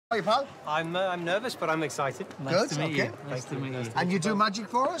How are you, pal? I'm nervous, but I'm excited. Nice to meet you. Nice to meet you. And you do magic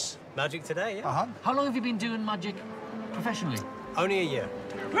for us? Magic today, yeah. Uh-huh. How long have you been doing magic professionally? Only a year.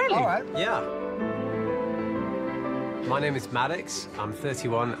 Really? All right. Yeah. My name is Maddox. I'm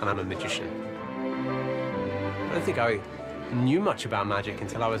 31 and I'm a magician. I don't think I knew much about magic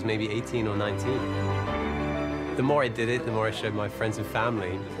until I was maybe 18 or 19. The more I did it, the more I showed my friends and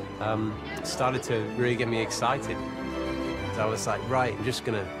family, it started to really get me excited. So I was like, right, I'm just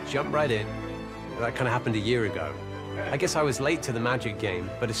gonna jump right in. That kind of happened a year ago. I guess I was late to the magic game,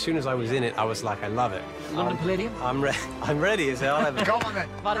 but as soon as I was in it, I was like, I love it. London Palladium? I'm ready as hell ever. Come on, then.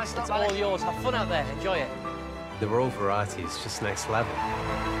 Maddox, it's all yours. Have fun out there. Enjoy it. The raw variety is just next level.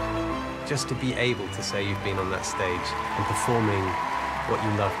 Just to be able to say you've been on that stage and performing what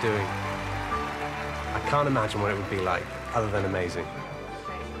you love doing, I can't imagine what it would be like other than amazing.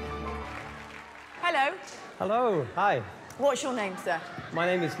 Hello. Hello, hi. What's your name, sir? My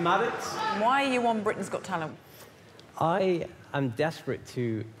name is Maddox. Why are you on Britain's Got Talent? I am desperate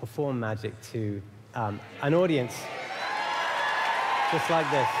to perform magic to an audience just like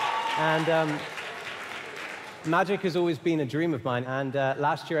this. And magic has always been a dream of mine. And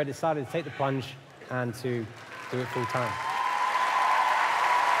last year I decided to take the plunge and to do it full time.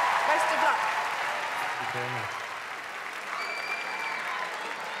 Best of luck. Thank you very much.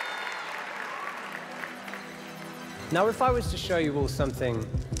 Now, if I was to show you all something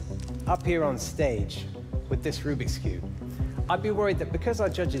up here on stage with this Rubik's Cube, I'd be worried that because our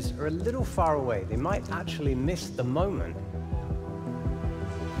judges are a little far away, they might actually miss the moment.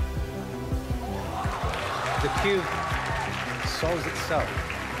 The cube solves itself.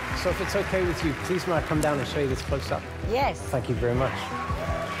 So if it's okay with you, please may I come down and show you this close up? Yes. Thank you very much.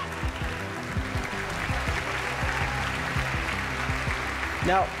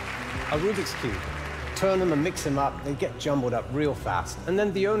 Now, a Rubik's Cube, turn them and mix them up, they get jumbled up real fast. And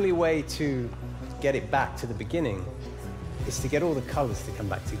then the only way to get it back to the beginning is to get all the colors to come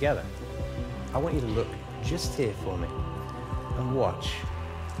back together. I want you to look just here for me and watch.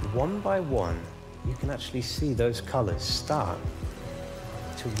 One by one, you can actually see those colors start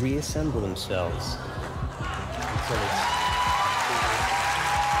to reassemble themselves until it's...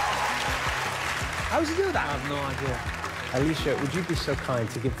 How does he do that? I have no idea. Alicia, would you be so kind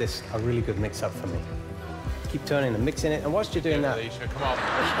to give this a really good mix-up for me? Keep turning and mixing it, and whilst you're doing that... Alicia, come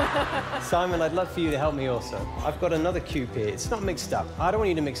on. Simon, I'd love for you to help me also. I've got another cube here. It's not mixed up. I don't want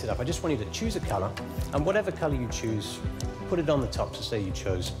you to mix it up. I just want you to choose a color, and whatever color you choose, put it on the top to say you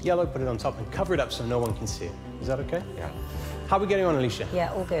chose yellow, put it on top, and cover it up so no one can see it. Is that okay? Yeah. How are we getting on, Alicia?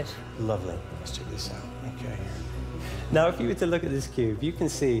 Yeah, all good. Lovely. Let's check this out. Okay. Now, if you were to look at this cube, you can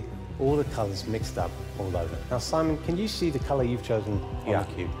see all the colors mixed up all over. Now, Simon, can you see the color you've chosen on the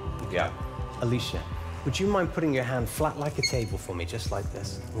cube? Yeah. Alicia, would you mind putting your hand flat like a table for me, just like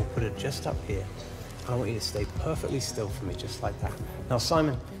this? We'll put it just up here. I want you to stay perfectly still for me, just like that. Now,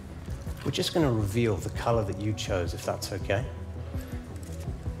 Simon, we're just going to reveal the color that you chose, if that's okay.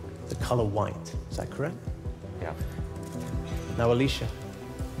 The color white. Is that correct? Yeah. Now, Alicia,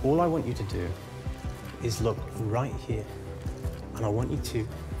 all I want you to do is look right here, and I want you to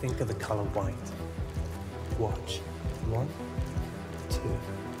think of the color white. Watch. 1, 2,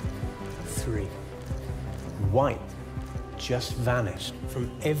 3. White just vanished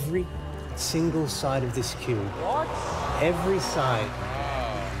from every single side of this cube. What? Every side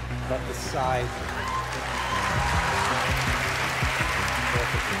but the side.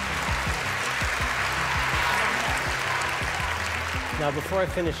 Now, before I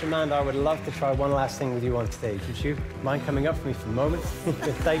finish, Amanda, I would love to try one last thing with you on stage. Would you mind coming up for me for a moment?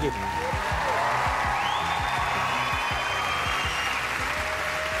 Thank you.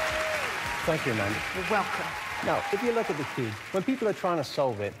 Thank you, Amanda. You're welcome. Now, if you look at the cube, when people are trying to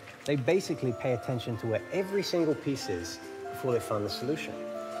solve it, they basically pay attention to where every single piece is before they find the solution.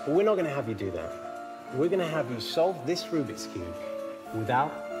 But we're not going to have you do that. We're going to have you solve this Rubik's Cube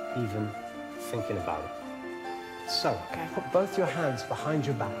without even thinking about it. So, put both your hands behind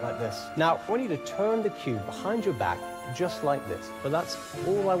your back like this. Now, I want you to turn the cube behind your back just like this. But that's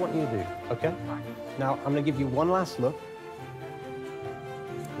all I want you to do, okay? Now, I'm going to give you one last look.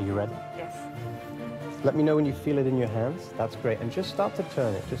 Are you ready? Yes. Let me know when you feel it in your hands. That's great. And just start to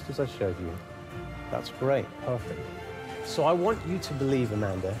turn it, just as I showed you. That's great. Perfect. So I want you to believe,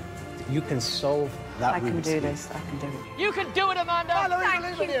 Amanda, that you can solve that Rubik's Cube. I can do this. I can do it. You can do it, Amanda!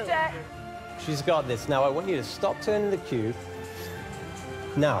 Thank you, Jack. She's got this. Now, I want you to stop turning the cube.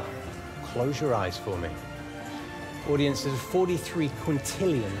 Now, close your eyes for me. Audience, there's 43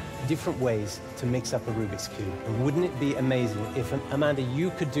 quintillion different ways to mix up a Rubik's Cube. And wouldn't it be amazing if, Amanda, you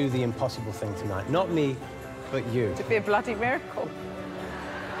could do the impossible thing tonight? Not me, but you. It'd be a bloody miracle.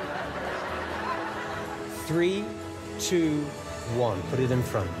 3, 2, 1. Put it in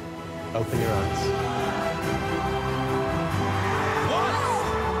front. Open your eyes.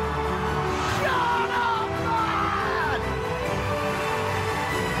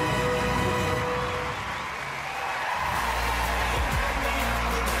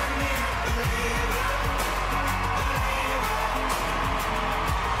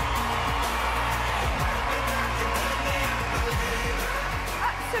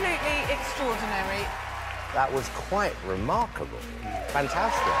 Absolutely extraordinary. That was quite remarkable.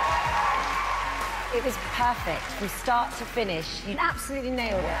 Fantastic. It was perfect from start to finish. You absolutely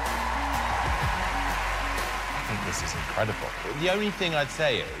nailed it. I think this is incredible. The only thing I'd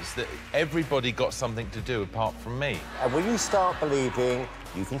say is that everybody got something to do apart from me. And when you start believing,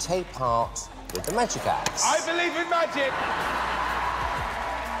 you can take part with the magic acts. I believe in magic!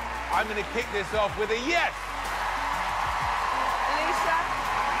 I'm going to kick this off with a yes! Alicia,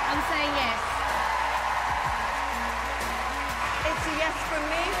 I'm saying yes. it's a yes from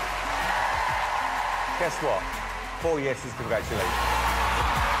me. Guess what? 4 yeses, congratulations.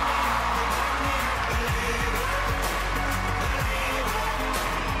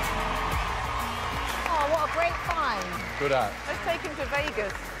 Oh, what a great find. Good eye. Let's take him to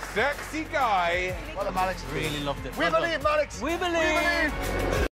Vegas. Sexy guy. Well, Maddox. Really loved it. We Well done. believe, Maddox. We believe.